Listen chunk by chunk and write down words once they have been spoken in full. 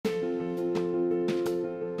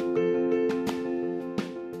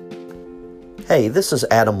Hey, this is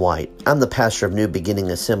Adam White. I'm the pastor of New Beginning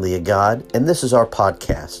Assembly of God, and this is our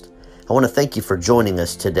podcast. I want to thank you for joining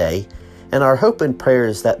us today, and our hope and prayer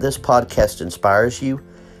is that this podcast inspires you,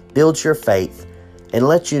 builds your faith, and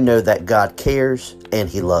lets you know that God cares and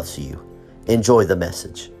He loves you. Enjoy the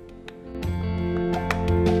message.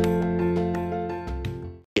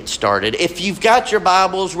 Get started. If you've got your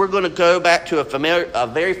Bibles, we're going to go back to a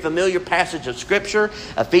very familiar passage of Scripture,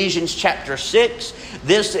 Ephesians chapter 6.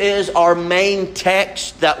 This is our main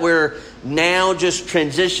text that we're now just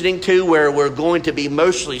transitioning to, where we're going to be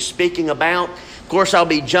mostly speaking about. Of course, I'll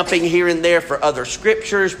be jumping here and there for other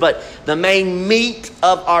scriptures, but the main meat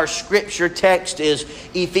of our scripture text is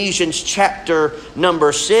Ephesians chapter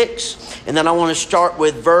number 6. And then I want to start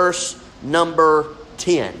with verse number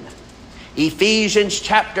 10. Ephesians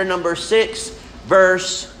chapter number 6,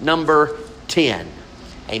 verse number 10.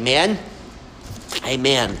 Amen?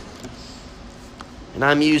 Amen. And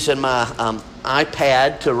I'm using my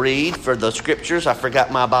iPad to read for the scriptures. I forgot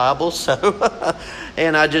my Bible,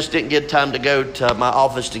 and I just didn't get time to go to my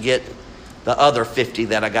office to get the other 50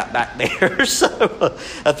 that I got back there. So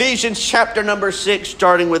Ephesians chapter number 6,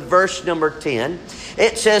 starting with verse number 10.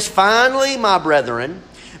 It says, "Finally, my brethren,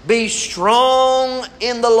 be strong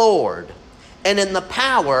in the Lord and in the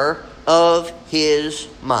power of His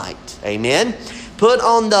might." Amen. "Put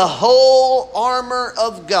on the whole armor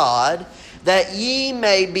of God, that ye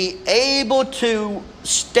may be able to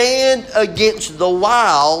stand against the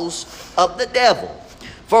wiles of the devil.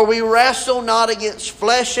 For we wrestle not against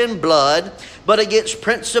flesh and blood, but against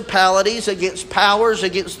principalities, against powers,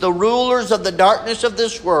 against the rulers of the darkness of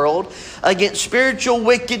this world, against spiritual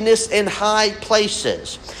wickedness in high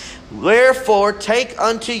places. Wherefore take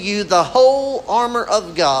unto you the whole armor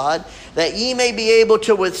of God, that ye may be able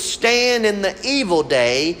to withstand in the evil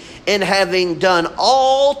day, and having done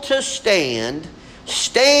all to stand,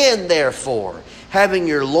 stand therefore, having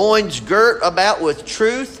your loins girt about with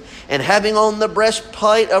truth, and having on the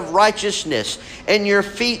breastplate of righteousness, and your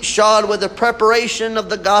feet shod with the preparation of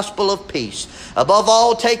the gospel of peace. Above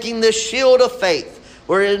all, taking the shield of faith,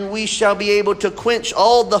 wherein we shall be able to quench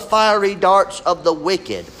all the fiery darts of the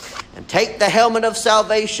wicked. And take the helmet of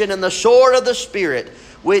salvation and the sword of the Spirit,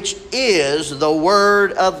 which is the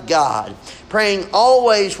word of God, praying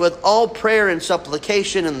always with all prayer and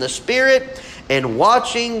supplication in the Spirit, and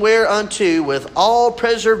watching whereunto with all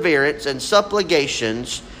perseverance and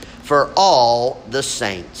supplications for all the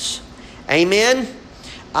saints." Amen.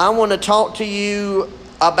 I want to talk to you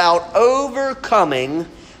about overcoming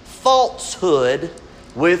falsehood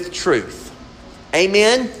with truth.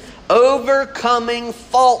 Amen. Overcoming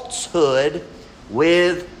falsehood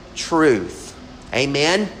with truth.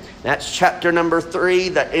 Amen. That's chapter number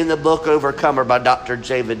 3 in the book Overcomer by Dr.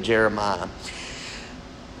 David Jeremiah.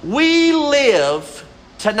 We live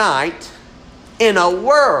tonight in a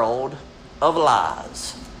world of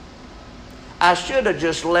lies. I should have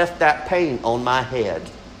just left that paint on my head,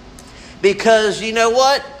 because you know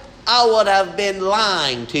what? I would have been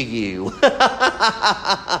lying to you.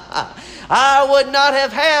 I would not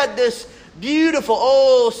have had this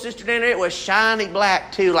beautiful, Sister Dana, it was shiny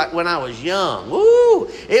black too, like when I was young. Woo!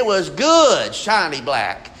 It was good, shiny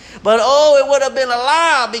black. But it would have been a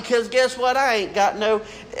lie, because guess what? They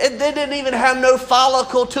didn't even have no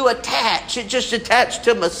follicle to attach. It just attached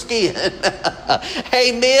to my skin.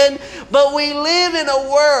 Amen. But we live in a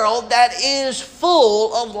world that is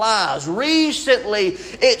full of lies. Recently,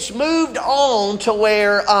 it's moved on to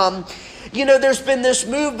where, there's been this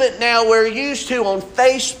movement now where used to on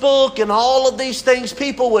Facebook and all of these things,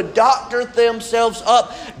 people would doctor themselves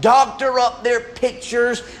up, doctor up their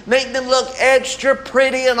pictures, make them look extra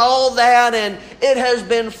pretty and all that, and it has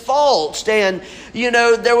been false. And,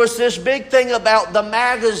 there was this big thing about the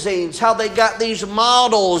magazines, how they got these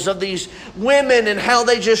models of these women and how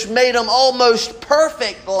they just made them almost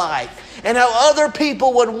perfect like. And how other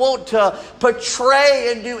people would want to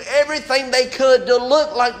portray and do everything they could to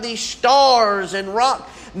look like these stars and rock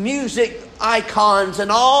music icons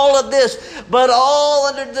and all of this, but all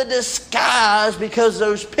under the disguise because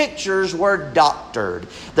those pictures were doctored.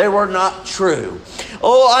 They were not true.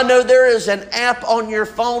 I know there is an app on your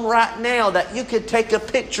phone right now that you could take a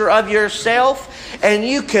picture of yourself, and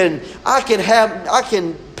I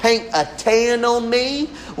can paint a tan on me.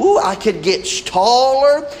 I could get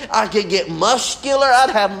taller. I could get muscular. I'd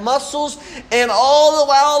have muscles, and all the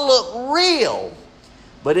while look real.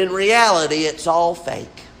 But in reality, it's all fake.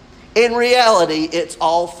 In reality, it's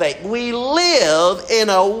all fake. We live in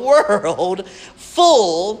a world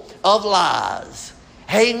full of lies.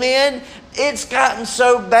 Amen. It's gotten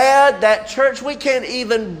so bad that, church, we can't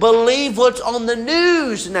even believe what's on the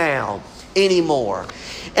news now. anymore.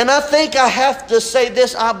 And I think I have to say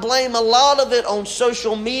this, I blame a lot of it on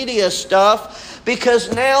social media stuff,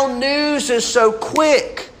 because now news is so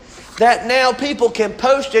quick that now people can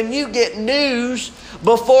post and you get news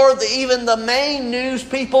before even the main news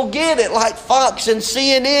people get it, like Fox and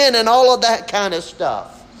CNN and all of that kind of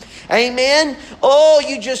stuff. Amen? Oh,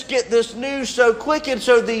 you just get this news so quick, and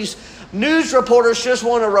so these news reporters just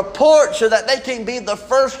want to report so that they can be the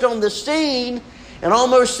first on the scene, and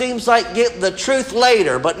almost seems like get the truth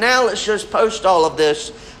later. But now let's just post all of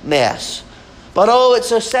this mess. But oh,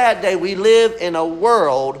 it's a sad day. We live in a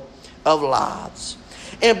world of lies.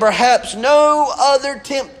 And perhaps no other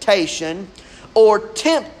temptation or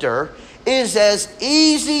tempter is as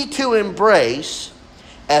easy to embrace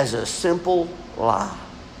as a simple lie.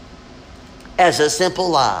 As a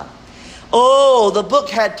simple lie. Oh, the book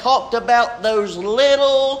had talked about those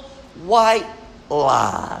little white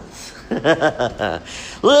lies.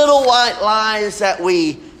 Little white lies that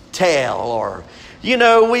we tell, or,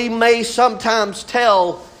 we may sometimes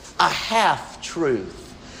tell a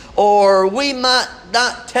half-truth, or we might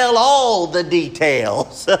not tell all the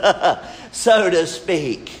details, so to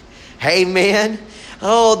speak. Amen.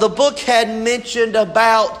 Oh, the book had mentioned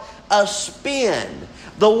about a spin.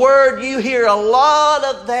 The word, you hear a lot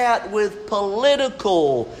of that with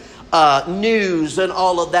political news and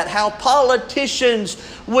all of that, how politicians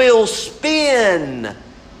will spin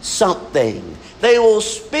something. They will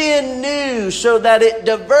spin news so that it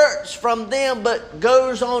diverts from them but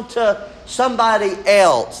goes on to somebody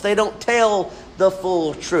else. They don't tell the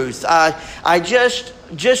full truth. I just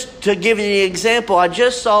to give you an example, I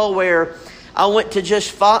just saw where I went to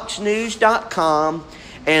just foxnews.com,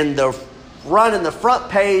 and right in the front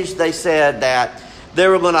page they said that they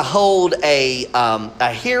were going to hold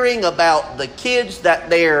a hearing about the kids that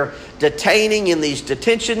they're detaining in these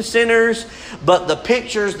detention centers, but the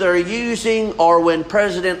pictures they're using are when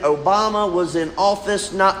President Obama was in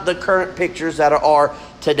office, not the current pictures that are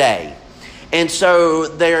today. And so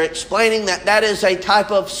they're explaining that that is a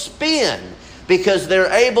type of spin, because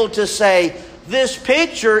they're able to say, this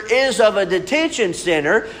picture is of a detention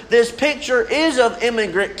center, this picture is of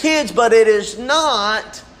immigrant kids, but it is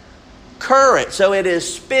not current, so it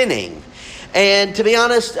is spinning. And to be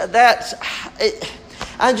honest,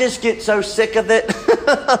 I just get so sick of it.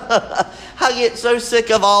 I get so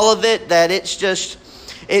sick of all of it that it's just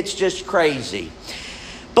crazy.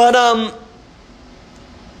 But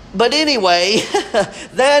anyway,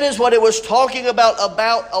 that is what it was talking about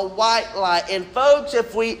a white lie. And folks,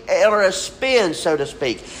 if we are a spin, so to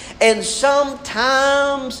speak, and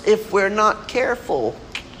sometimes if we're not careful,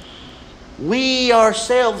 we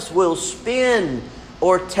ourselves will spin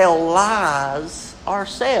or tell lies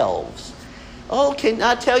ourselves. Oh, can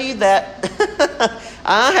I tell you that?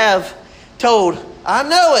 I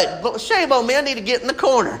know it, but shame on me, I need to get in the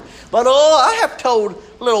corner. But I have told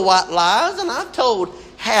little white lies, and I've told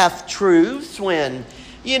half-truths when,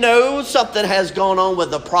 something has gone on with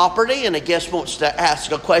the property and a guest wants to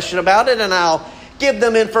ask a question about it, and I'll give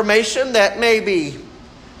them information that maybe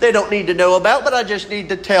they don't need to know about, but I just need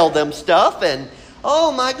to tell them stuff, and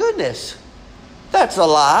oh my goodness, that's a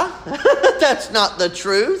lie. That's not the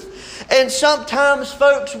truth. And sometimes,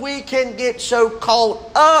 folks, we can get so caught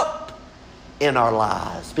up in our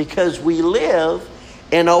lies because we live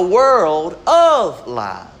in a world of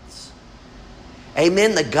lies.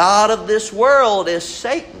 Amen. The God of this world is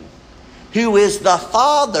Satan, who is the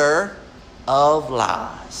father of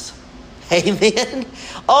lies. Amen.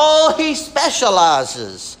 Oh, he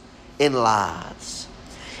specializes in lies.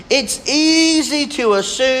 It's easy to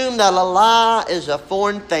assume that a lie is a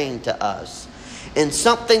foreign thing to us, and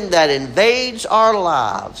something that invades our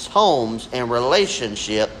lives, homes, and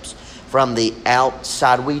relationships from the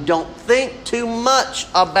outside. We don't think too much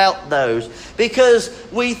about those because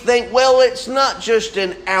we think, well, it's not just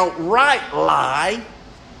an outright lie.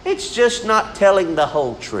 It's just not telling the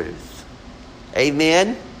whole truth.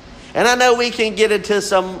 Amen? And I know we can get into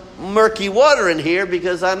some murky water in here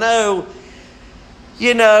because I know,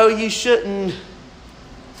 you shouldn't.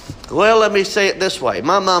 Well, let me say it this way.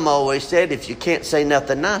 My mom always said, if you can't say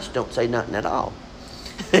nothing nice, don't say nothing at all.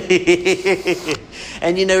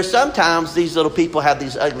 And sometimes these little people have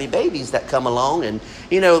these ugly babies that come along, and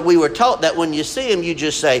we were taught that when you see them, you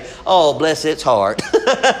just say, oh, bless its heart.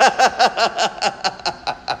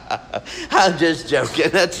 I'm just joking.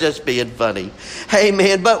 That's just being funny.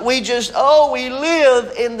 Amen. But we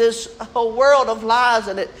live in this whole world of lies,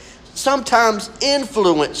 and it sometimes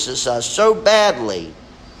influences us so badly.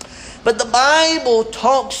 But the Bible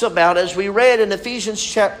talks about, as we read in Ephesians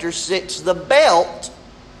chapter 6, the belt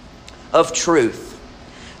of truth.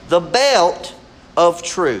 The belt of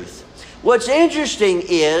truth. What's interesting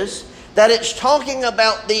is that it's talking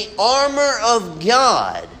about the armor of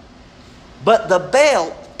God, but the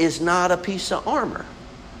belt is not a piece of armor.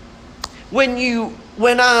 When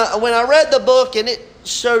I read the book, and it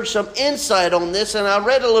showed some insight on this, and I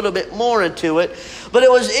read a little bit more into it, but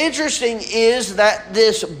it was interesting is that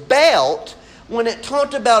this belt, when it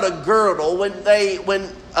talked about a girdle, when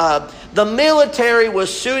the military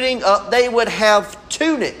was suiting up, they would have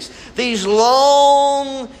tunics, these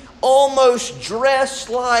long, almost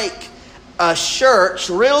dress-like shirts,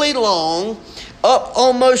 really long, up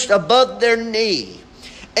almost above their knee,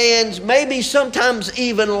 and maybe sometimes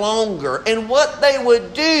even longer. And what they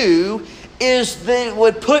would do is they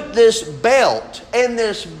would put this belt, and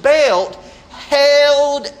this belt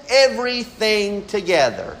held everything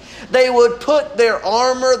together. They would put their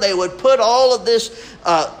armor, they would put all of this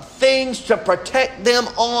things to protect them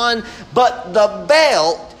on, but the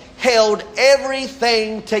belt held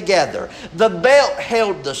everything together. The belt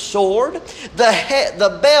held the sword.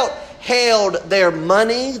 The belt held their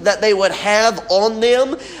money that they would have on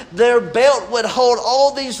them. Their belt would hold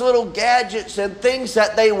all these little gadgets and things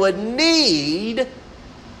that they would need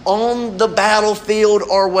on the battlefield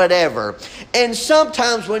or whatever. And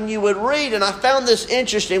sometimes when you would read, and I found this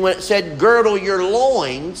interesting when it said girdle your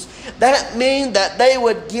loins, that means that they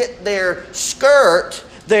would get their skirt,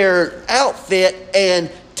 their outfit,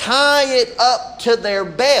 and tie it up to their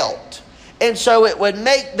belt. And so it would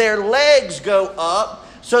make their legs go up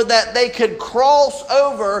so that they could cross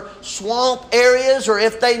over swamp areas, or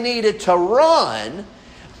if they needed to run,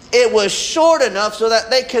 it was short enough so that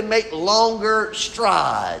they could make longer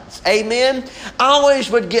strides. Amen? I always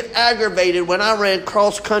would get aggravated when I ran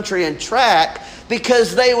cross country and track,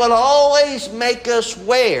 because they would always make us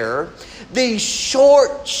wear these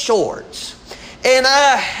short shorts. And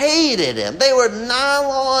I hated them. They were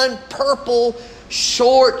nylon purple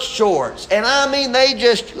short shorts. And I mean, they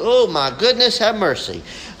just, oh my goodness, have mercy.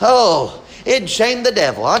 Oh, it'd shame the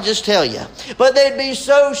devil, I'll just tell you. But they'd be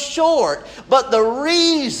so short. But the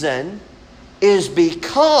reason is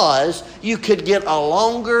because you could get a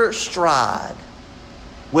longer stride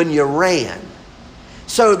when you ran.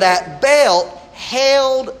 So that belt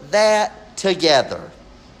held that together.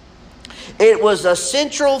 It was a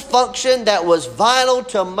central function that was vital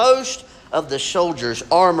to most of the soldiers'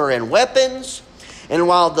 armor and weapons. And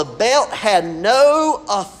while the belt had no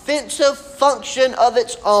offensive function of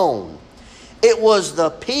its own, it was the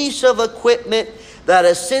piece of equipment that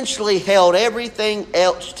essentially held everything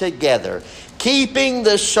else together, keeping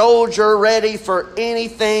the soldier ready for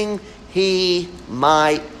anything he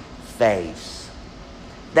might face.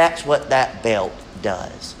 That's what that belt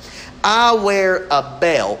does. I wear a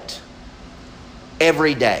belt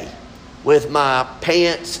every day with my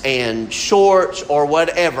pants and shorts or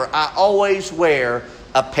whatever. I always wear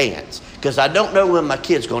a pants because I don't know when my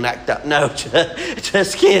kid's going to act up. No,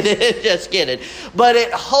 just kidding, just kidding. But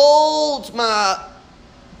it holds my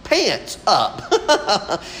pants up.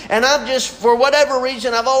 And I've just, for whatever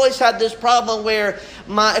reason, I've always had this problem where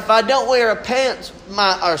if I don't wear a belt,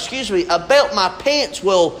 my pants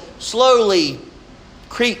will slowly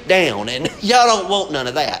creep down, and y'all don't want none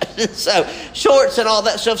of that. So shorts and all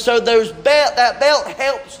that stuff. So that belt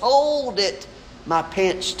helps hold my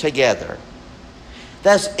pants together.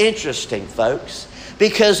 That's interesting, folks,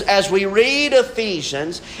 because as we read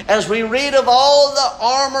Ephesians, as we read of all the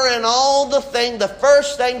armor and all the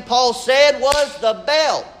first thing Paul said was the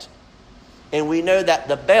belt. And we know that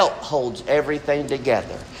the belt holds everything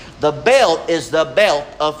together. The belt is the belt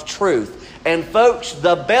of truth. And folks,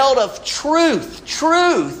 the belt of truth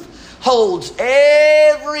holds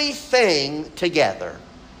everything together.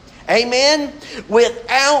 Amen?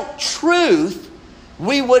 Without truth,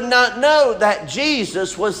 we would not know that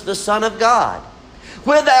Jesus was the Son of God.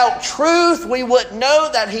 Without truth, we wouldn't know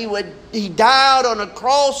that He died on a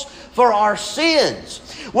cross for our sins.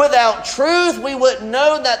 Without truth, we wouldn't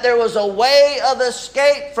know that there was a way of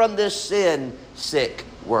escape from this sin-sick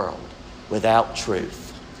world. Without truth.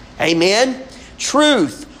 Amen?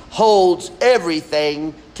 Truth holds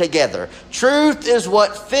everything together. Truth is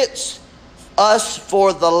what fits us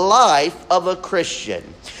for the life of a Christian.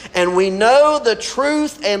 And we know the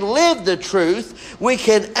truth and live the truth. We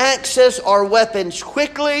can access our weapons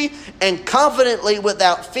quickly and confidently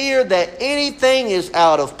without fear that anything is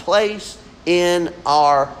out of place in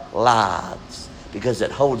our lives, because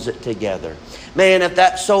it holds it together. Man, if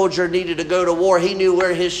that soldier needed to go to war, he knew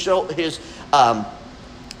where his sword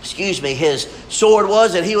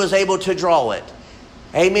was, and he was able to draw it.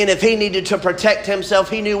 Amen. If he needed to protect himself,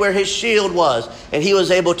 he knew where his shield was, and he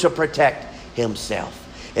was able to protect himself.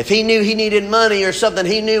 If he knew he needed money or something,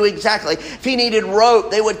 he knew exactly. If he needed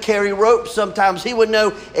rope, they would carry rope sometimes. He would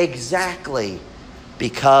know exactly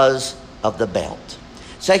because of the belt.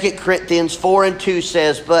 2 Corinthians 4:2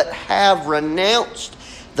 says, "But have renounced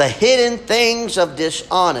the hidden things of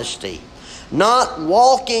dishonesty, not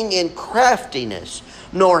walking in craftiness,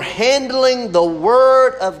 nor handling the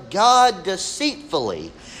word of God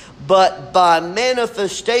deceitfully, but by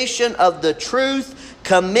manifestation of the truth,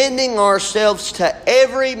 commending ourselves to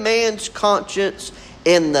every man's conscience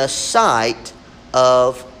in the sight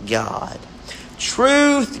of God."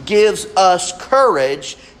 Truth gives us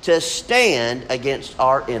courage to stand against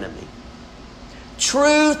our enemy.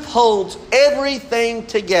 Truth holds everything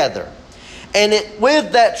together. And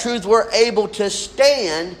with that truth, we're able to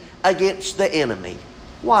stand against the enemy.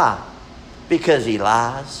 Why? Because he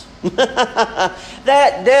lies.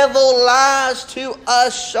 That devil lies to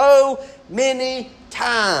us so many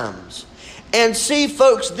times. And see,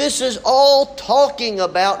 folks, this is all talking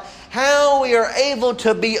about how we are able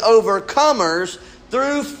to be overcomers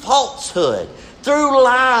through falsehood, through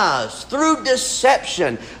lies, through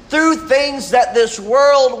deception, through things that this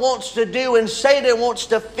world wants to do and Satan wants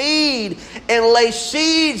to feed and lay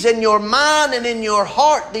seeds in your mind and in your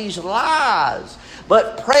heart, these lies.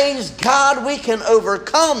 But praise God, we can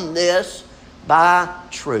overcome this by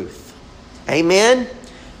truth. Amen?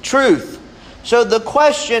 Truth. So the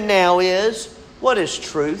question now is, what is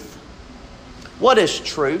truth? What is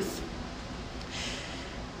truth?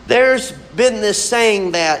 There's been this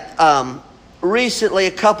saying that recently,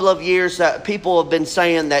 a couple of years, that people have been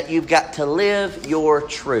saying that you've got to live your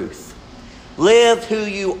truth. Live who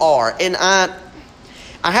you are. And I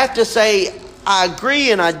have to say, I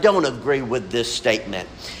agree and I don't agree with this statement.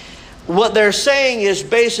 What they're saying is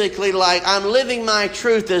basically like, I'm living my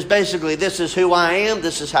truth is basically, this is who I am,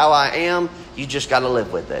 this is how I am, you just got to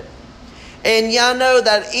live with it. And y'all know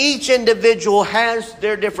that each individual has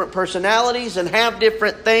their different personalities and have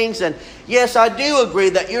different things. And yes, I do agree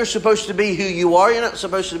that you're supposed to be who you are. You're not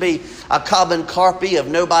supposed to be a carbon copy of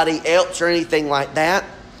nobody else or anything like that.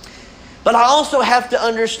 But I also have to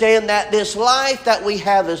understand that this life that we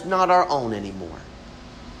have is not our own anymore.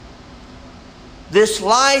 This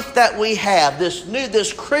life that we have,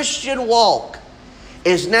 this Christian walk,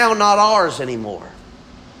 is now not ours anymore.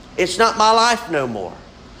 It's not my life no more.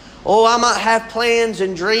 Oh, I might have plans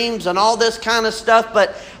and dreams and all this kind of stuff,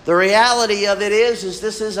 but the reality of it is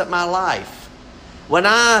this isn't my life. When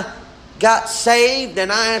I got saved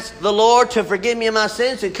and I asked the Lord to forgive me of my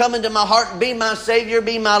sins and come into my heart and be my Savior,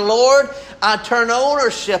 be my Lord, I turn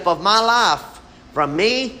ownership of my life from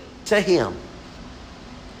me to Him.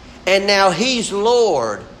 And now He's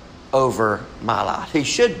Lord over my life. He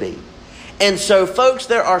should be. And so, folks,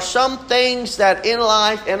 there are some things that in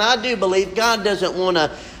life, and I do believe God's not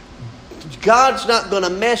going to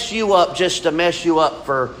mess you up just to mess you up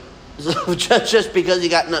for just because you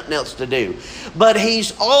got nothing else to do. But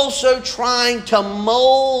He's also trying to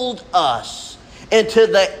mold us into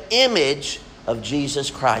the image of Jesus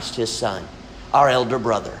Christ, His Son, our elder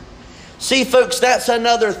brother. See, folks, that's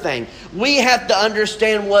another thing. We have to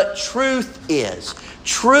understand what truth is.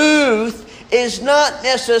 Truth is not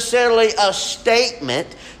necessarily a statement.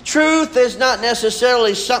 Truth is not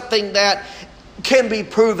necessarily something that can be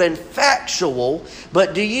proven factual,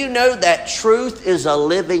 but do you know that truth is a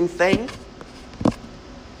living thing?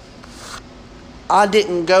 I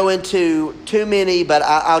didn't go into too many, but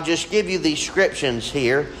I'll just give you these descriptions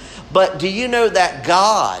here. But do you know that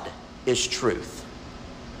God is truth?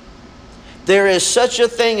 There is such a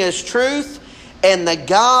thing as truth, and the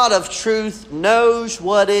God of truth knows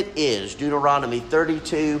what it is. Deuteronomy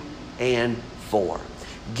 32:4.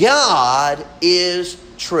 God is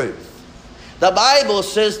truth. The Bible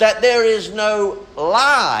says that there is no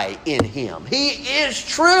lie in Him. He is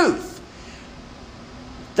truth.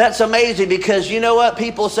 That's amazing because you know what?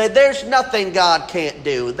 People say there's nothing God can't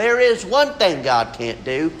do. There is one thing God can't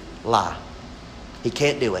do: lie. He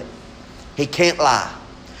can't do it. He can't lie.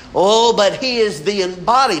 Oh, but He is the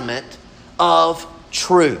embodiment of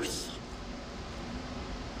truth.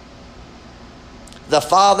 The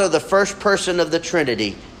Father, the first person of the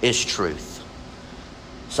Trinity, is truth.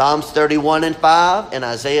 Psalms 31:5 and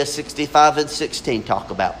Isaiah 65:16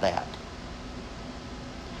 talk about that.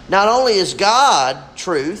 Not only is God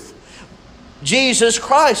truth, Jesus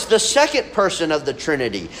Christ, the second person of the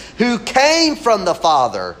Trinity, who came from the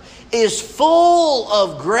Father, is full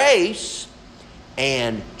of grace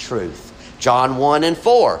and truth. John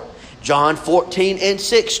 1:4. John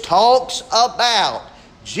 14:6 talks about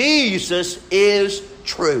Jesus is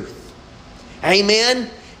truth. Amen.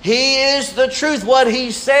 He is the truth. What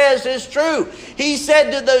He says is true. He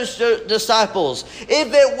said to those disciples,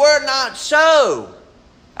 if it were not so,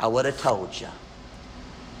 I would have told you.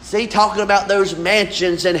 See, talking about those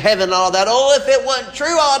mansions in heaven and all that. Oh, if it wasn't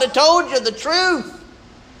true, I would have told you the truth.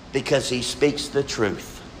 Because He speaks the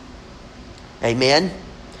truth. Amen.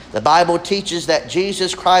 The Bible teaches that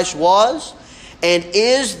Jesus Christ was and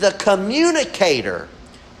is the communicator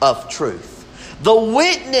of truth, the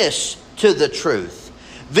witness to the truth,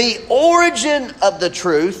 the origin of the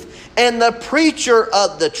truth, and the preacher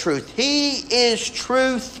of the truth. He is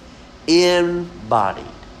truth embodied.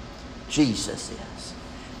 Jesus is.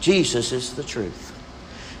 Jesus is the truth.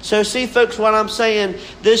 So see, folks, what I'm saying,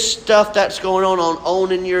 this stuff that's going on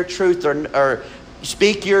owning your truth or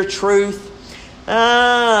speak your truth,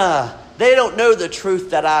 they don't know the truth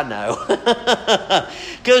that I know.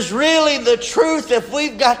 Because really the truth, if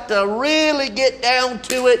we've got to really get down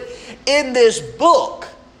to it, in this book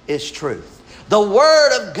is truth. The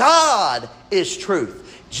Word of God is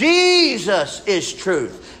truth. Jesus is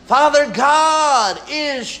truth. Father God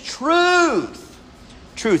is truth.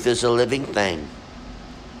 Truth is a living thing.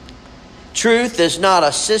 Truth is not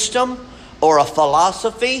a system or a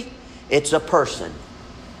philosophy. It's a person.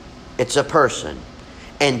 It's a person.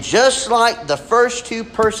 And just like the first two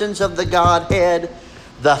persons of the Godhead,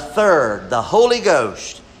 the third, the Holy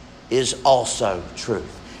Ghost, is also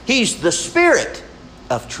truth. He's the Spirit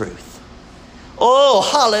of truth. Oh,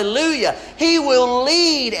 hallelujah. He will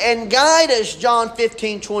lead and guide us. John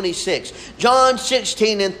 15:26. John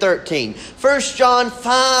 16:13. 1 John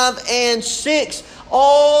 5:6.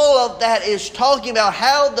 All of that is talking about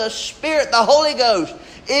how the Spirit, the Holy Ghost,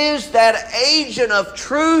 is that agent of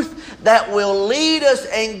truth that will lead us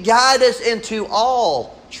and guide us into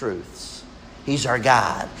all truths. He's our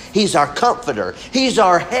guide. He's our comforter. He's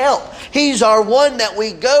our help. He's our one that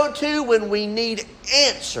we go to when we need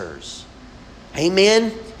answers.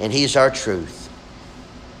 Amen? And He's our truth.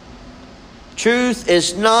 Truth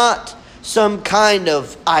is not some kind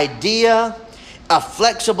of idea, a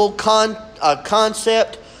flexible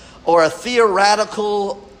concept, or a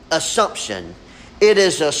theoretical assumption. It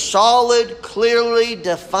is a solid, clearly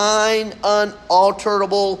defined,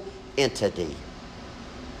 unalterable entity.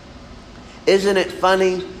 Isn't it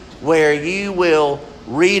funny where you will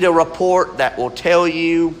read a report that will tell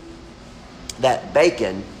you that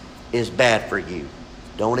bacon is bad for you?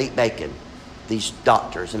 Don't eat bacon. These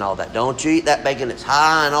doctors and all that. Don't you eat that bacon. It's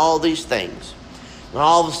high in all these things. And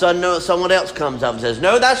all of a sudden someone else comes up and says,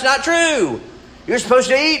 no, that's not true. You're supposed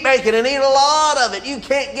to eat bacon and eat a lot of it. You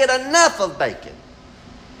can't get enough of bacon.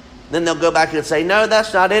 Then they'll go back and say, no,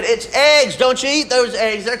 that's not it. It's eggs. Don't you eat those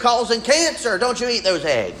eggs. They're causing cancer. Don't you eat those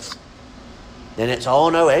eggs. Then it's, oh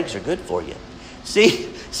no, eggs are good for you. See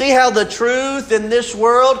how the truth in this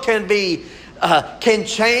world can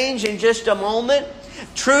change in just a moment?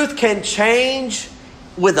 Truth can change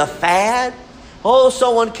with a fad. Oh,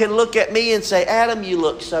 someone can look at me and say, Adam, you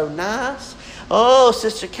look so nice. Oh,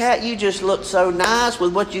 Sister Kat, you just look so nice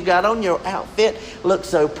with what you got on your outfit. Looks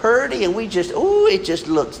so pretty. And it just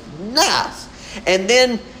looks nice. And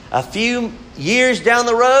then a few years down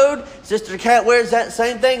the road, Sister Kat wears that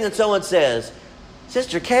same thing and someone says,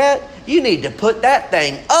 Sister Kat, you need to put that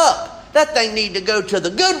thing up. That thing need to go to the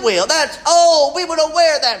Goodwill. That's old. We wouldn't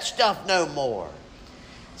wear that stuff no more.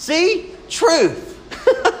 See? Truth.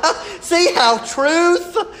 See how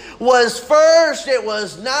truth was first. It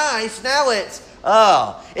was nice. Now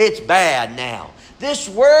it's bad now. This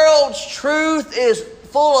world's truth is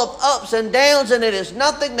full of ups and downs, and it is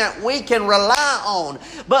nothing that we can rely on.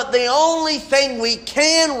 But the only thing we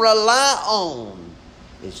can rely on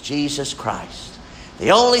is Jesus Christ.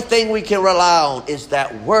 The only thing we can rely on is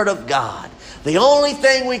that Word of God. The only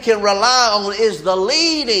thing we can rely on is the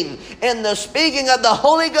leading and the speaking of the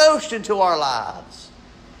Holy Ghost into our lives.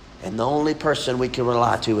 And the only person we can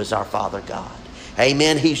rely to is our Father God.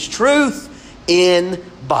 Amen. He's truth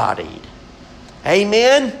embodied.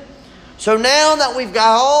 Amen. So now that we've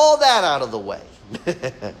got all that out of the way,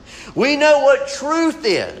 we know what truth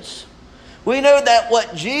is. We know that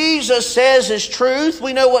what Jesus says is truth.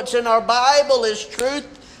 We know what's in our Bible is truth.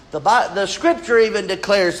 The Scripture even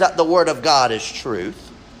declares that the Word of God is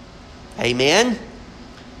truth. Amen.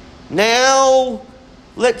 Now,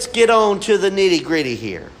 let's get on to the nitty-gritty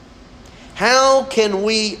here. How can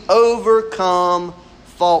we overcome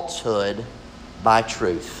falsehood by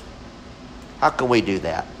truth? How can we do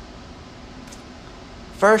that?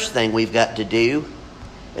 First thing we've got to do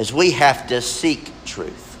is we have to seek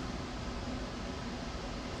truth.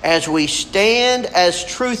 As we stand as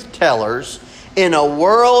truth tellers in a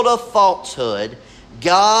world of falsehood,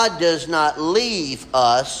 God does not leave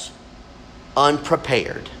us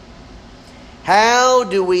unprepared. How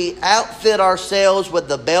do we outfit ourselves with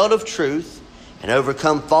the belt of truth and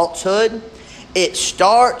overcome falsehood? It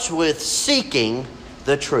starts with seeking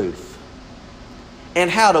the truth. And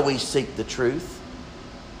how do we seek the truth?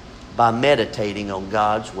 By meditating on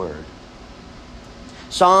God's Word.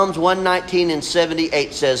 Psalms 119 and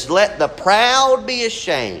 78 says, "Let the proud be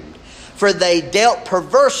ashamed, for they dealt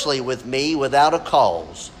perversely with me without a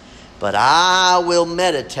cause. But I will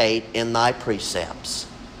meditate in thy precepts."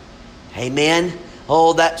 Amen.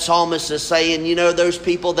 Oh, that psalmist is saying, you know, those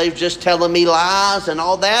people, they're just telling me lies and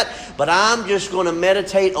all that, but I'm just going to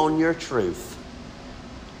meditate on your truth.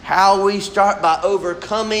 How we start by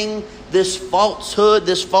overcoming this falsehood,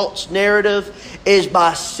 this false narrative, is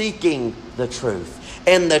by seeking the truth.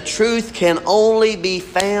 And the truth can only be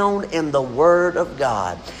found in the Word of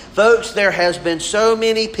God. Folks, there has been so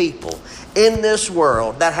many people in this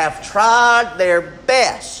world that have tried their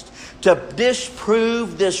best to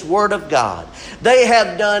disprove this Word of God. They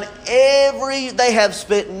have they have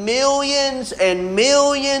spent millions and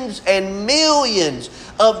millions and millions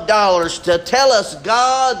of dollars to tell us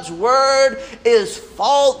God's Word is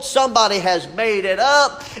false. Somebody has made it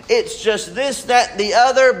up. It's just this, that, and the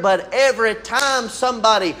other. But every time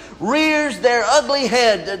somebody rears their ugly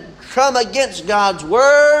head to come against God's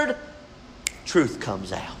Word, truth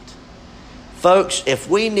comes out. Folks, if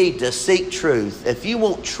we need to seek truth, if you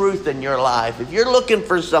want truth in your life, if you're looking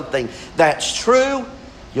for something that's true,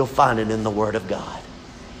 you'll find it in the Word of God.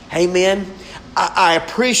 Amen. I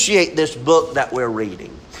appreciate this book that we're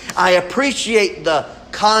reading. I appreciate the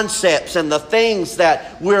concepts and the things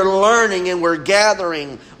that we're learning and we're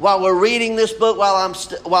gathering while we're reading this book, while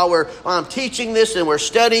I'm teaching this and we're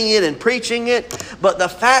studying it and preaching it. But the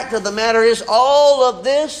fact of the matter is, all of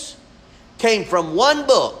this came from one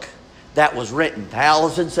book that was written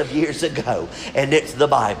thousands of years ago, and it's the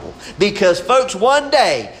Bible. Because, folks, one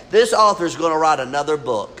day this author's going to write another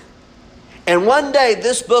book. And one day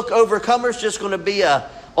this book, Overcomer's, just going to be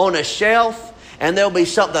on a shelf, and there'll be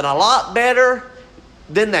something a lot better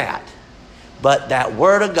than that. But that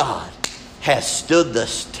Word of God has stood the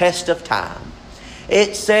test of time.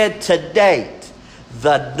 It said to date,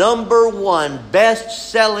 the #1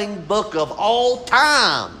 best-selling book of all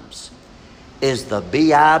times is the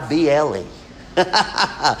Bible.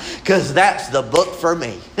 Because that's the book for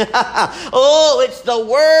me. Oh, it's the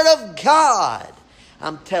Word of God.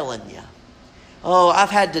 I'm telling you. Oh, I've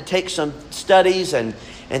had to take some studies and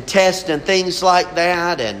tests and things like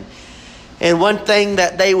that. And one thing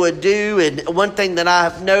that they would do, and one thing that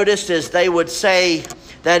I've noticed, is they would say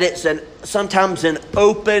that it's sometimes an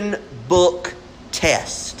open book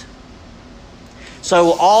test.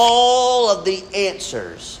 So all of the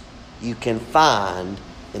answers you can find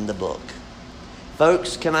in the book.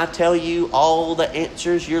 Folks, can I tell you, all the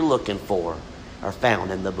answers you're looking for are found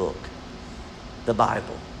in the book, the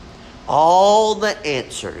Bible. All the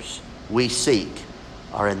answers we seek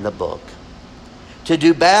are in the book. To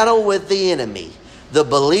do battle with the enemy, the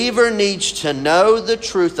believer needs to know the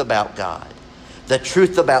truth about God, the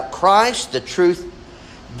truth about Christ, the truth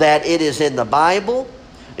that it is in the Bible.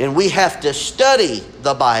 And we have to study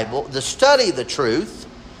the Bible, to study the truth.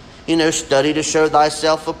 You know, study to show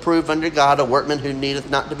thyself approved unto God, a workman who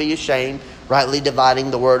needeth not to be ashamed, rightly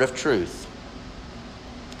dividing the word of truth.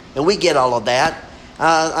 And we get all of that.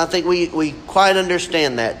 I think we quite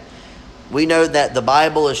understand that. We know that the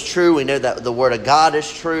Bible is true. We know that the Word of God is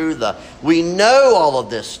true. We know all of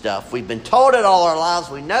this stuff. We've been taught it all our lives.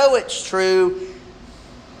 We know it's true.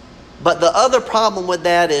 But the other problem with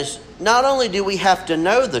that is, not only do we have to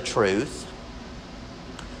know the truth,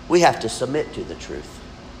 we have to submit to the truth.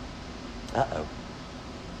 Uh-oh.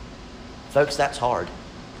 Folks, that's hard.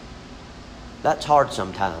 That's hard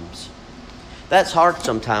sometimes. That's hard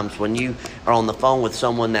sometimes when you are on the phone with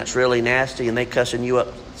someone that's really nasty and they cussing you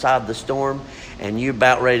outside the storm, and you're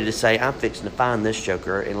about ready to say, I'm fixing to find this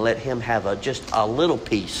joker and let him have just a little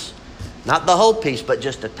piece. Not the whole piece, but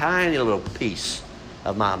just a tiny little piece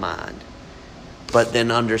of my mind. But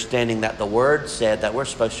then understanding that the Word said that we're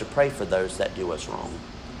supposed to pray for those that do us wrong.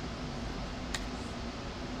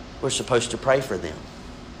 We're supposed to pray for them.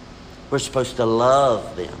 We're supposed to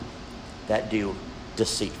love them that do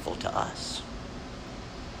deceitful to us.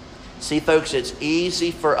 See, folks, it's easy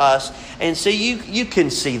for us. And see, you can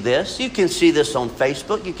see this. You can see this on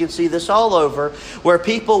Facebook. You can see this all over, where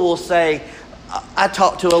people will say, I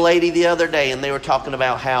talked to a lady the other day, and they were talking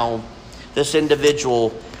about how this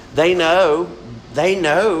individual, they know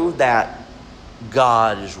that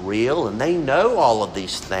God is real, and they know all of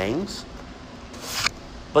these things.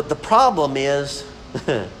 But the problem is,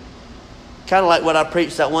 kind of like what I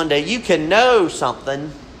preached that one day, you can know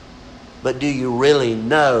something but do you really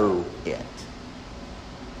know it?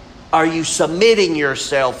 Are you submitting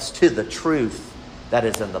yourselves to the truth that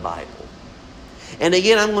is in the Bible? And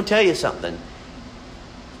again, I'm going to tell you something.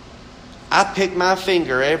 I pick my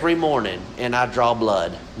finger every morning and I draw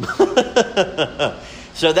blood.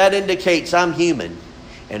 So that indicates I'm human.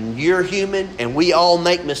 And you're human, and we all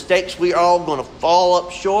make mistakes. We're all going to fall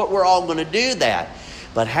up short. We're all going to do that.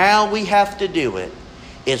 But how we have to do it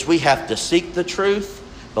is we have to seek the truth,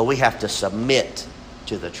 but we have to submit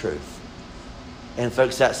to the truth. And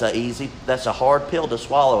folks, that's a hard pill to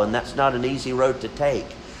swallow, and that's not an easy road to take.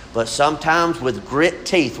 But sometimes with grit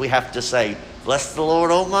teeth, we have to say, bless the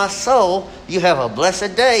Lord, oh my soul. You have a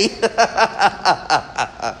blessed day.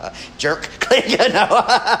 Jerk. You know.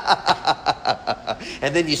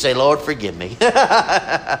 And then you say, Lord, forgive me. No.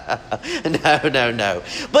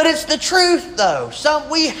 But it's the truth, though.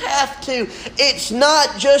 We have to. It's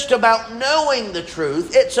not just about knowing the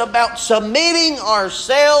truth. It's about submitting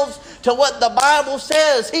ourselves to what the Bible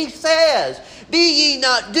says. He says, be ye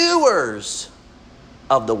not doers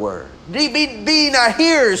of the word. Be not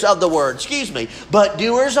hearers of the word, but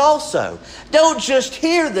doers also. Don't just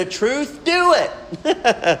hear the truth, do it.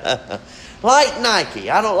 Like Nike.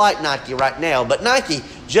 I don't like Nike right now, but Nike,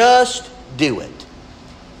 just do it.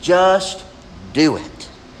 Just do it.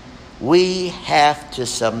 We have to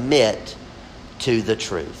submit to the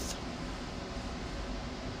truth.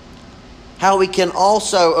 How we can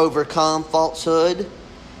also overcome falsehood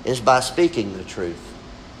is by speaking the truth.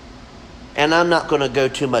 And I'm not going to go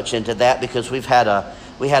too much into that because we had a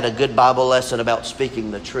good Bible lesson about speaking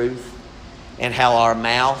the truth and how our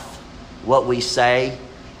mouth, what we say,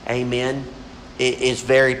 amen, is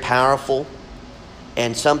very powerful.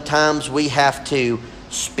 And sometimes we have to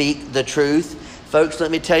speak the truth. Folks, let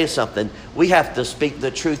me tell you something. We have to speak the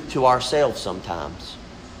truth to ourselves sometimes.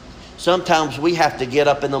 Sometimes we have to get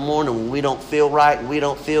up in the morning when we don't feel right and we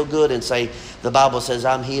don't feel good and say, the Bible says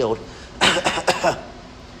I'm healed.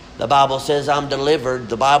 The Bible says I'm delivered.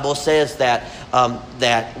 The Bible says that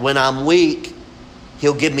when I'm weak,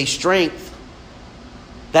 He'll give me strength.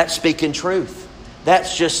 That's speaking truth.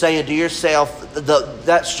 That's just saying to yourself,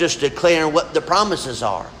 that's just declaring what the promises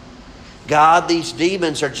are. God, these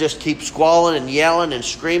demons are just keep squalling and yelling and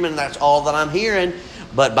screaming. That's all that I'm hearing.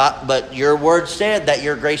 But your word said that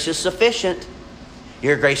your grace is sufficient.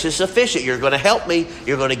 Your grace is sufficient. You're going to help me.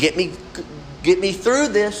 You're going to get me through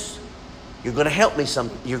this. You're going to help me.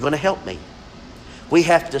 You're going to help me. We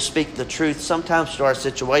have to speak the truth sometimes to our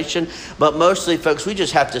situation, but mostly, folks, we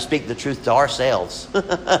just have to speak the truth to ourselves.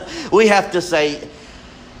 We have to say,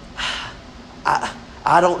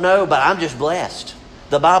 I don't know, but I'm just blessed.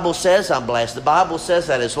 The Bible says I'm blessed. The Bible says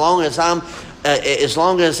that as long as I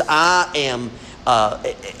am,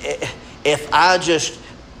 if I just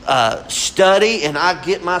study and I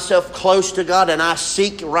get myself close to God and I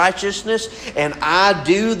seek righteousness and I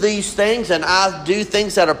do these things and I do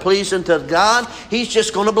things that are pleasing to God, He's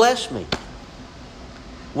just going to bless me.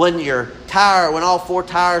 When all four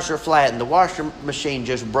tires are flat and the washer machine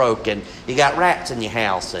just broke and you got rats in your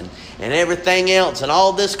house and everything else and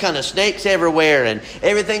all this kind of snakes everywhere and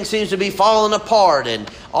everything seems to be falling apart and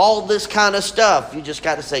all this kind of stuff, you just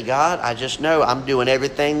got to say, God, I just know I'm doing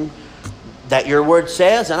everything that your word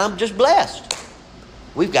says, and I'm just blessed.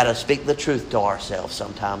 We've got to speak the truth to ourselves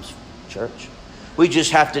sometimes, church. We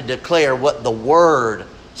just have to declare what the word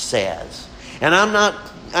says. And I'm not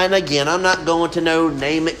going to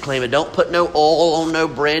name it, claim it. Don't put no oil on no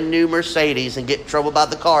brand new Mercedes and get in trouble by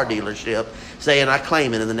the car dealership saying I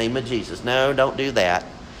claim it in the name of Jesus. No, don't do that.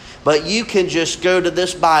 But you can just go to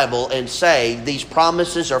this Bible and say, these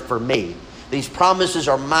promises are for me. These promises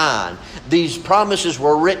are mine. These promises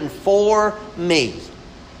were written for me.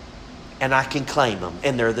 And I can claim them.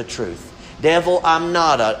 And they're the truth. Devil, I'm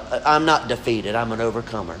not defeated. I'm an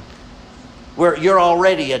overcomer. You're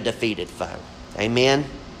already a defeated foe. Amen?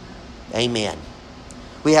 Amen.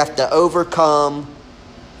 We have to overcome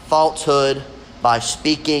falsehood by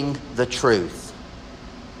speaking the truth.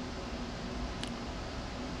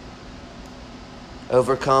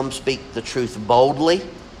 Speak the truth boldly.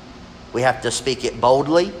 We have to speak it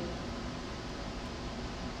boldly.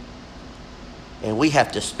 And we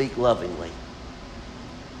have to speak lovingly.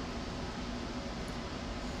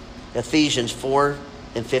 Ephesians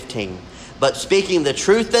 4:15. But speaking the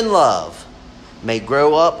truth in love may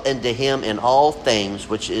grow up into Him in all things,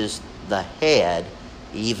 which is the head,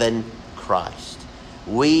 even Christ.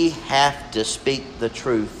 We have to speak the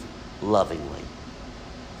truth lovingly.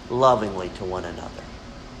 Lovingly to one another.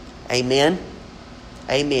 Amen?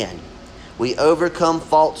 Amen. We overcome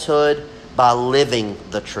falsehood by living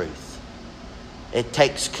the truth. It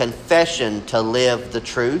takes confession to live the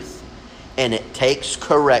truth. and it takes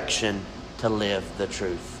correction to live the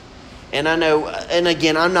truth. And I know, and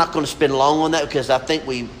again, I'm not going to spend long on that because I think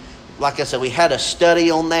like I said, we had a study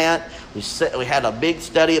on that. We had a big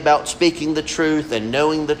study about speaking the truth and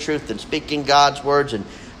knowing the truth and speaking God's words and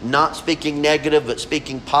not speaking negative but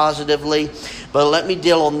speaking positively. But let me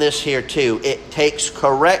deal on this here too. It takes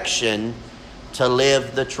correction to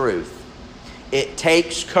live the truth. It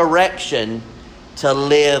takes correction to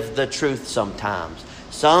live the truth sometimes.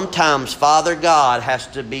 Sometimes Father God has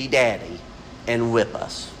to be daddy and whip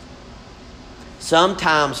us.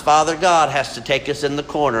 Sometimes Father God has to take us in the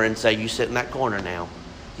corner and say, you sit in that corner now.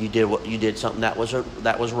 You did something that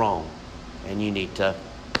was wrong. And you need to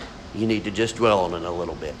just dwell on it a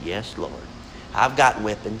little bit. Yes, Lord. I've gotten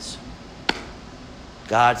whippings.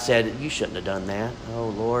 God said, you shouldn't have done that. Oh,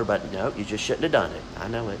 Lord, but no, you just shouldn't have done it. I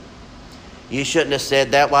know it. You shouldn't have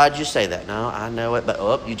said that. Why'd you say that? No, I know it,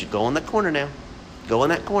 but you just go in that corner now. Go in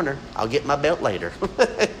that corner. I'll get my belt later.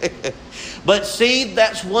 But see,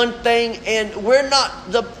 that's one thing, and we're not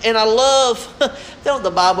and I love, don't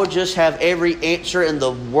the Bible just have every answer in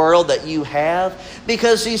the world that you have?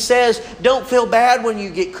 Because he says, don't feel bad when you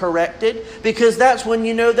get corrected, because that's when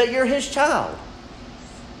you know that you're his child.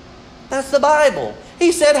 That's the Bible.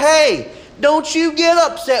 He said, hey, don't you get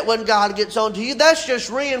upset when God gets on to you. That's just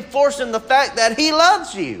reinforcing the fact that he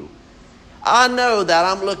loves you. I know that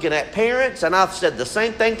I'm looking at parents, and I've said the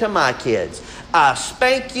same thing to my kids. I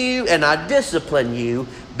spank you and I discipline you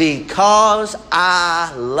because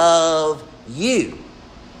I love you.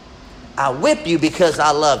 I whip you because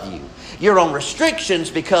I love you. You're on restrictions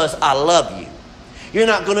because I love you. You're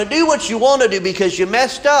not going to do what you want to do because you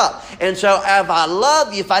messed up. And so if I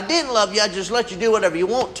love you, if I didn't love you, I'd just let you do whatever you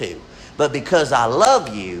want to. But because I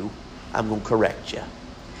love you, I'm going to correct you.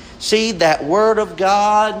 See, that Word of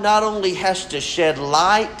God not only has to shed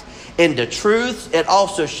light into truth, it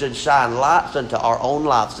also should shine lights into our own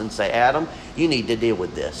lives and say, Adam, you need to deal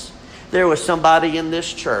with this. There was somebody in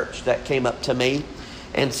this church that came up to me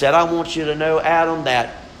and said, I want you to know, Adam,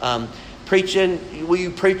 that preaching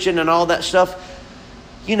and all that stuff,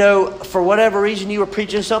 you know, for whatever reason you were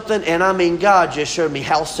preaching something, and I mean, God just showed me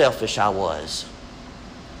how selfish I was.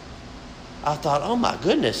 I thought, oh my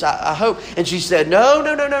goodness, I hope. And she said, no.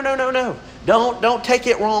 Don't take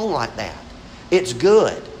it wrong like that. It's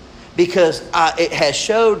good because it has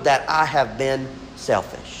showed that I have been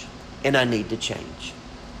selfish and I need to change.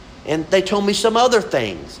 And they told me some other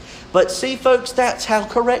things. But see, folks, that's how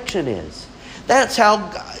correction is. That's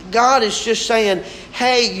how God is just saying,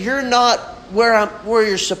 hey, you're not where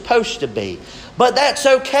you're supposed to be. But that's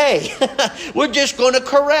okay. We're just going to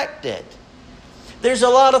correct it. There's a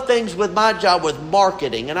lot of things with my job with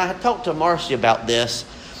marketing. And I talked to Marcy about this.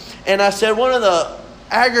 And I said one of the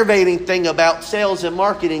aggravating thing about sales and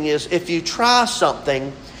marketing is if you try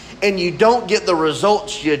something and you don't get the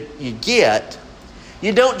results you get,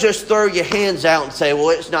 you don't just throw your hands out and say,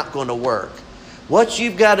 well, it's not going to work. What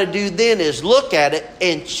you've got to do then is look at it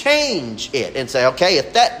and change it and say, okay,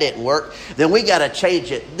 if that didn't work, then we got to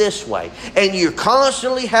change it this way. And you're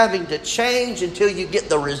constantly having to change until you get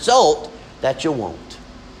the result that you want.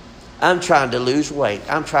 I'm trying to lose weight.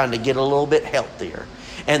 I'm trying to get a little bit healthier.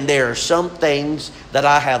 And there are some things that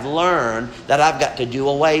I have learned that I've got to do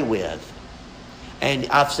away with. And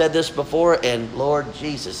I've said this before, and Lord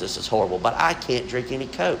Jesus, this is horrible, but I can't drink any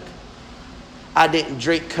Coke. I didn't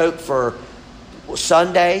drink Coke for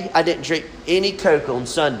Sunday. I didn't drink any Coke on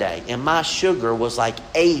Sunday. And my sugar was like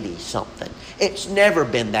 80 something. It's never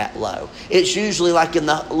been that low. It's usually like in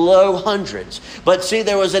the low hundreds. But see,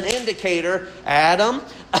 there was an indicator. Adam,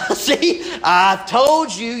 see, I've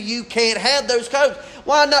told you can't have those Cokes.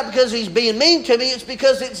 Why? Not because he's being mean to me. It's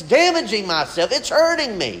because it's damaging myself. It's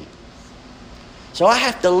hurting me. So I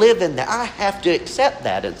have to live in that. I have to accept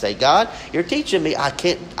that and say, God, you're teaching me I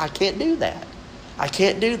can't do that. I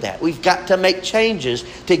can't do that. We've got to make changes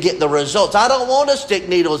to get the results. I don't want to stick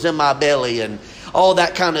needles in my belly and all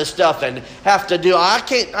that kind of stuff and have to do. I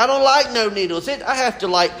don't like no needles. I have to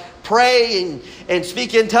like pray and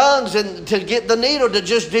speak in tongues and to get the needle to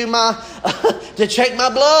just do to check my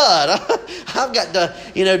blood. I've got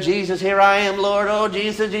to, Jesus, here I am, Lord. Oh,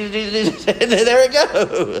 Jesus, Jesus. And there we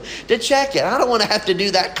go. To check it. I don't want to have to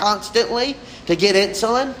do that constantly to get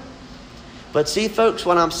insulin. But see, folks,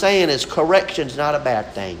 what I'm saying is correction's not a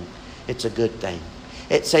bad thing. It's a good thing.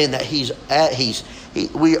 It's saying that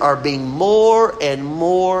we are being more and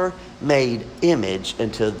more made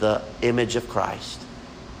into the image of Christ.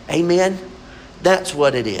 Amen? That's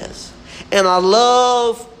what it is. And I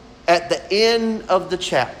love at the end of the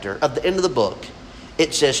chapter, at the end of the book,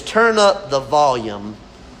 it says, turn up the volume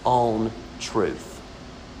on truth.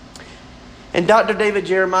 And Dr. David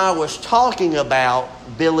Jeremiah was talking about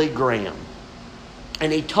Billy Graham.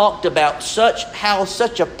 And he talked about how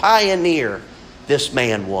such a pioneer this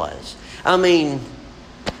man was. I mean,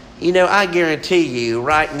 I guarantee you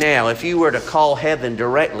right now, if you were to call heaven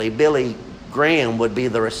directly, Billy Graham would be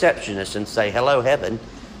the receptionist and say, "Hello, heaven.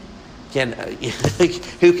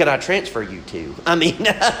 Who can I transfer you to?" I mean,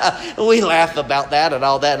 we laugh about that and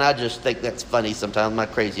all that, and I just think that's funny sometimes, my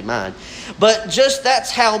crazy mind. But just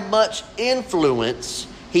that's how much influence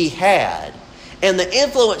he had. And the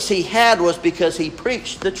influence he had was because he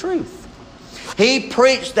preached the truth. He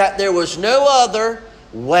preached that there was no other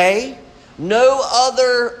way, no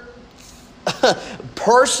other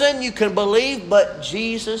person you can believe but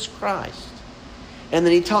Jesus Christ. And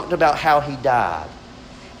then he talked about how he died,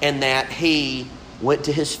 and that he went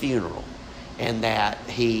to his funeral, and that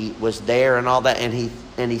he was there and all that.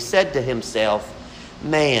 And he said to himself,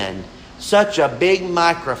 man, such a big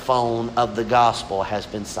microphone of the gospel has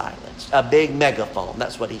been silenced. A big megaphone,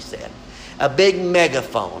 that's what he said. A big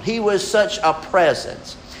megaphone. He was such a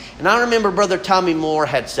presence. And I remember Brother Tommy Moore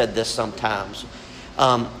had said this sometimes.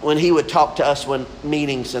 When he would talk to us when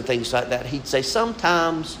meetings and things like that, he'd say,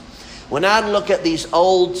 sometimes when I look at these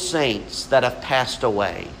old saints that have passed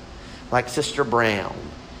away, like Sister Brown,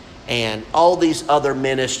 and all these other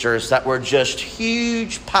ministers that were just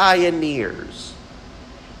huge pioneers,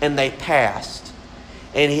 and they passed.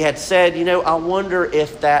 And he had said, I wonder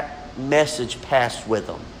if that message passed with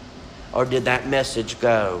them. Or did that message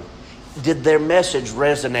go? Did their message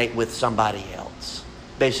resonate with somebody else?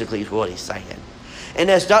 Basically is what he's saying. And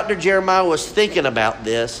as Dr. Jeremiah was thinking about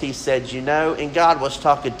this, he said, and God was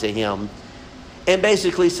talking to him and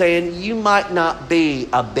basically saying, you might not be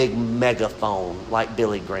a big megaphone like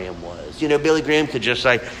Billy Graham was. Billy Graham could just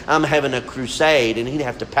say, I'm having a crusade, and he'd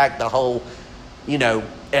have to pack the whole,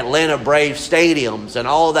 Atlanta Braves stadiums and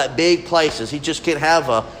all that big places. He just can't have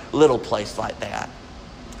a little place like that.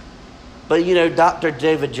 But, Dr.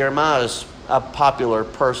 David Jeremiah is a popular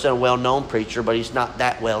person, a well-known preacher, but he's not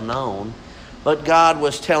that well-known. But God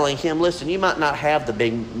was telling him, listen, you might not have the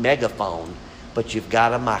big megaphone, but you've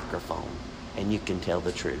got a microphone, and you can tell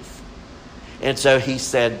the truth. And so he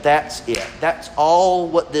said, that's it. That's all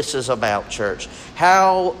what this is about, church.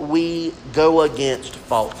 How we go against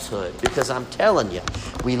falsehood. Because I'm telling you,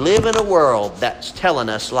 we live in a world that's telling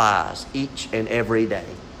us lies each and every day.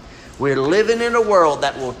 We're living in a world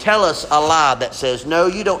that will tell us a lie that says, no,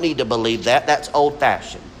 you don't need to believe that. That's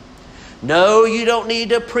old-fashioned. No, you don't need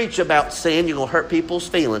to preach about sin. You're going to hurt people's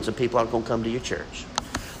feelings, and people aren't going to come to your church.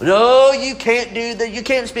 No, you can't do that. You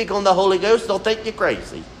can't speak on the Holy Ghost. They'll think you're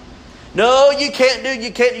crazy. No, you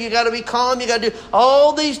got to be calm. You got to do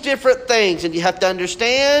all these different things. And you have to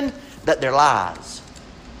understand that they're lies.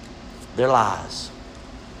 They're lies.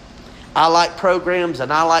 I like programs,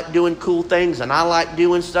 and I like doing cool things, and I like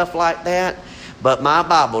doing stuff like that. But my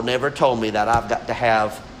Bible never told me that I've got to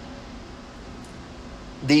have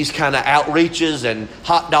these kind of outreaches and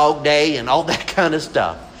hot dog day and all that kind of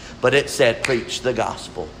stuff. But it said, preach the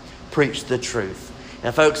gospel. Preach the truth.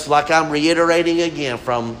 And folks, like I'm reiterating again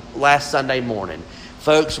from last Sunday morning,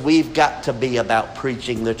 folks, we've got to be about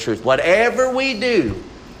preaching the truth. Whatever we do,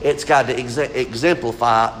 it's got to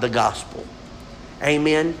exemplify the gospel.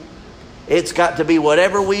 Amen? It's got to be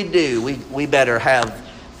whatever we do, we better have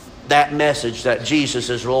that message that Jesus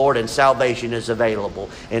is Lord and salvation is available.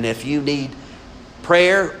 And if you need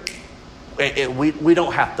prayer, we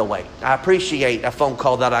don't have to wait. I appreciate a phone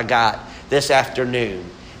call that I got this afternoon.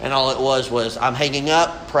 And all it was, I'm hanging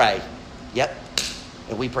up, pray. Yep.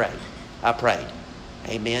 And we prayed. I prayed.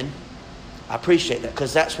 Amen. I appreciate that,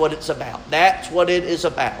 because that's what it's about. That's what it is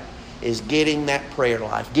about, is getting that prayer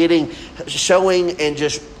life. Showing and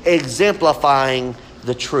just exemplifying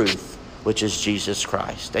the truth, which is Jesus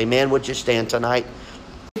Christ. Amen. Would you stand tonight?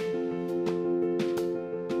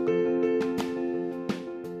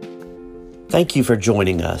 Thank you for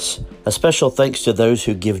joining us. A special thanks to those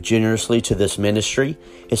who give generously to this ministry.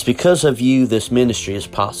 It's because of you this ministry is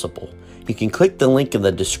possible. You can click the link in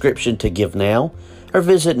the description to give now, or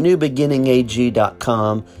visit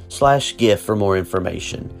newbeginningag.com/gift for more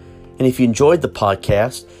information. And if you enjoyed the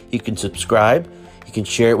podcast, you can subscribe, you can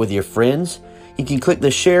share it with your friends, you can click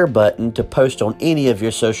the share button to post on any of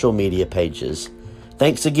your social media pages.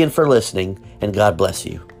 Thanks again for listening, and God bless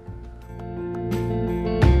you.